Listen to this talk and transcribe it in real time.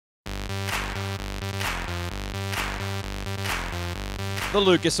The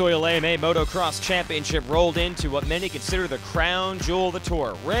Lucas Oil AMA Motocross Championship rolled into what many consider the crown jewel of the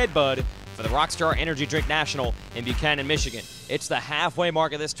tour, Redbud, for the Rockstar Energy Drink National in Buchanan, Michigan. It's the halfway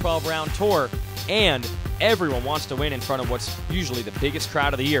mark of this 12-round tour, and everyone wants to win in front of what's usually the biggest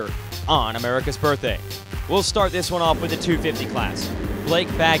crowd of the year on America's birthday. We'll start this one off with the 250 class. Blake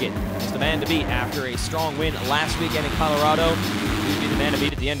Baggett is the man to beat after a strong win last weekend in Colorado. He'd be the man to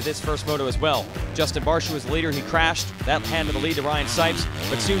beat at the end of this first moto as well. Justin Barcia was the leader. He crashed. That handed the lead to Ryan Sipes,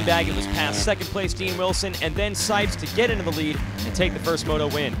 but soon Baggett was past second place Dean Wilson and then Sipes to get into the lead and take the first moto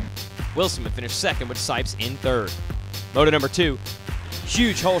win. Wilson would finish second with Sipes in third. Moto number 2.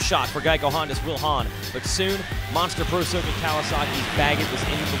 Huge hole shot for Geico Honda's Will Hahn, but soon Monster Pro Circuit Kawasaki's Baggett was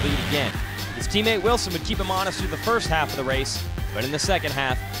in the lead again. His teammate Wilson would keep him honest through the first half of the race, but in the second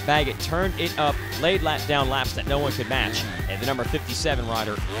half, Baggett turned it up, laid down laps that no one could match, and the number 57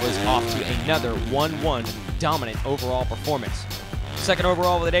 rider was off to another 1-1 dominant overall performance. Second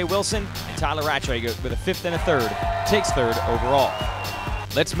overall of the day, Wilson, and Tyler Rattray with a fifth and a third, takes third overall.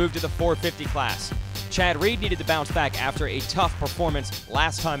 Let's move to the 450 class. Chad Reed needed to bounce back after a tough performance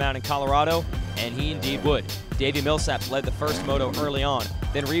last time out in Colorado, and he indeed would. Davey Millsaps led the first moto early on.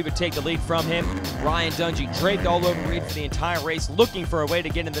 Then Reed would take the lead from him. Ryan Dungey draped all over Reed for the entire race, looking for a way to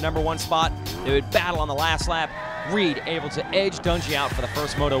get in the number 1 spot. They would battle on the last lap. Reed able to edge Dungey out for the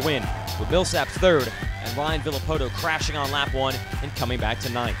first moto win, with Millsaps third and Ryan Villopoto crashing on lap 1 and coming back to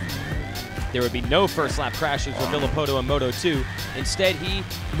 9th. There would be no first lap crashes for Villopoto in Moto 2. Instead, he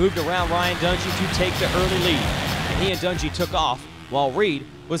moved around Ryan Dungey to take the early lead, and he and Dungey took off while Reed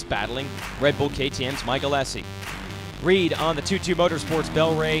was battling Red Bull KTM's Mike Alessi. Reed on the 22 Motorsports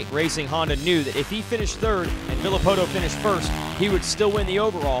Bell Ray Racing Honda knew that if he finished third and Villopoto finished first, he would still win the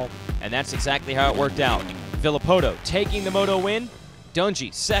overall, and that's exactly how it worked out. Villopoto taking the moto win,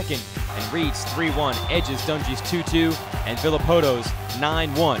 Dungey second, and Reed's 3-1 edges Dungey's 2-2 and Villopoto's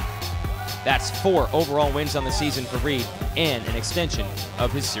 9-1. That's 4 overall wins on the season for Reed and an extension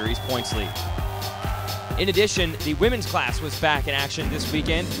of his series points lead. In addition, the women's class was back in action this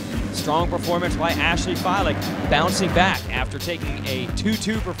weekend. Strong performance by Ashley Fialik, bouncing back after taking a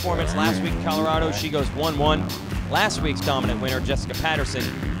 2-2 performance last week in Colorado. She goes 1-1. Last week's dominant winner, Jessica Patterson,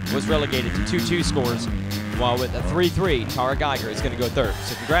 was relegated to 2-2 scores, while with a 3-3, Tara Geiger is going to go third.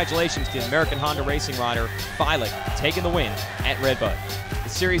 So congratulations to the American Honda Racing rider, Fialik, taking the win at Redbud. The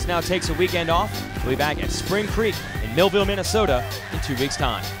series now takes a weekend off. We'll be back at Spring Creek in Millville, Minnesota in 2 weeks'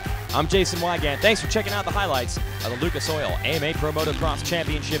 time. I'm Jason Wygant. Thanks for checking out the highlights of the Lucas Oil AMA Pro Motocross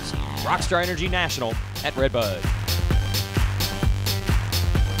Championships Rockstar Energy National at Redbud.